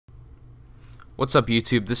What's up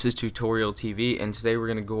YouTube, this is Tutorial TV and today we're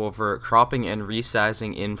going to go over cropping and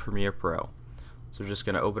resizing in Premiere Pro. So we're just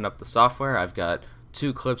going to open up the software. I've got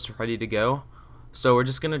two clips ready to go. So we're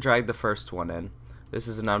just going to drag the first one in. This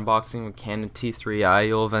is an unboxing of Canon T3i.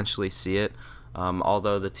 You'll eventually see it,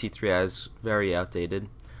 although the T3i is very outdated.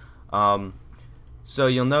 So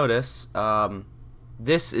you'll notice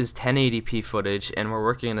this is 1080p footage and we're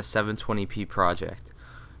working in a 720p project.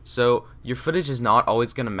 So your footage is not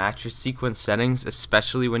always going to match your sequence settings,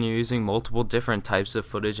 especially when you're using multiple different types of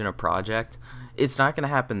footage in a project. It's not going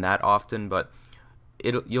to happen that often, but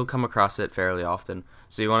you'll come across it fairly often,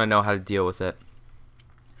 so you want to know how to deal with it.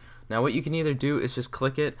 Now what you can either do is just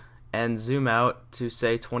click it and zoom out to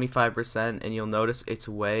say 25%, and you'll notice it's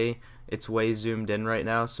way zoomed in right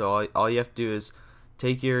now, so all you have to do is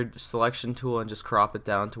take your selection tool and just crop it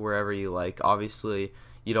down to wherever you like. Obviously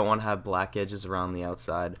you don't want to have black edges around the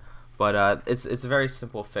outside, but it's a very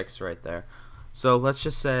simple fix right there. So let's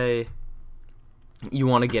just say you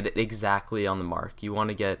want to get it exactly on the mark. You want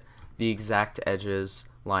to get the exact edges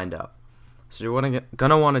lined up. So you're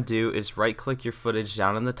gonna want to do is right click your footage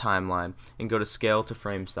down in the timeline and go to scale to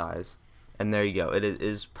frame size, and there you go. It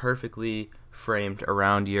is perfectly framed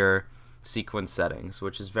around your sequence settings,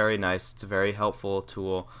 which is very nice. It's a very helpful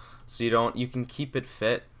tool, so you can keep it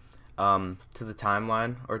fit to the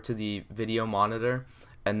timeline or to the video monitor,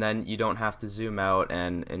 and then you don't have to zoom out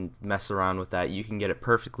and mess around with that. You can get it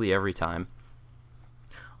perfectly every time.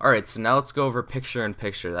 Alright, so now let's go over picture in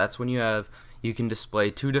picture. That's when you can display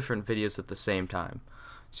two different videos at the same time.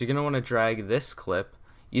 So you're going to want to drag this clip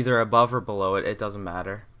either above or below it, it doesn't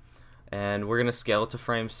matter, and we're going to scale it to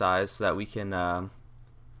frame size so that we can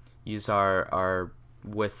use our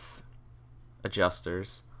width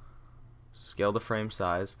adjusters. Scale to frame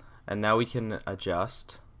size, and now we can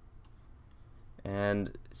adjust,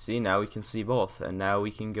 and see, now we can see both, and now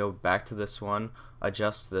we can go back to this one,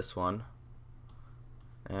 adjust this one,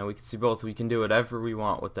 and we can see both. We can do whatever we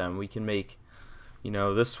want with them. We can make,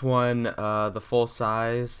 this one the full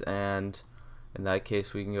size, and in that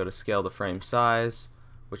case we can go to scale to frame size,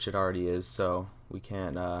 which it already is, so we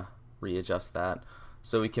can't readjust that.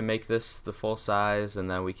 So we can make this the full size, and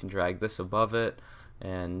then we can drag this above it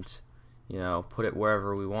and put it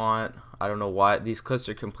wherever we want. I don't know why these clips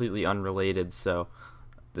are completely unrelated, so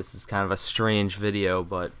this is kind of a strange video,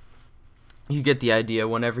 but you get the idea.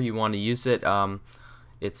 Whenever you want to use it,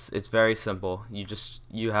 it's very simple.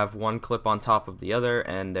 You have one clip on top of the other,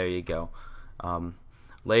 and there you go.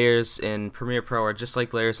 Layers in Premiere Pro are just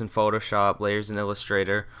like layers in Photoshop, layers in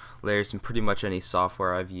Illustrator, layers in pretty much any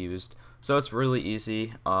software I've used. So it's really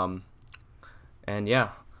easy, and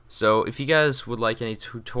yeah. So if you guys would like any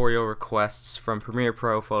tutorial requests from Premiere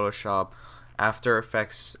Pro, Photoshop, After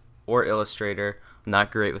Effects, or Illustrator, I'm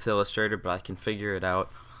not great with Illustrator, but I can figure it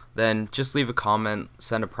out, then just leave a comment,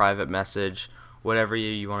 send a private message, whatever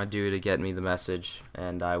you want to do to get me the message,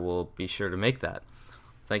 and I will be sure to make that.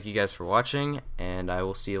 Thank you guys for watching, and I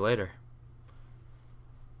will see you later.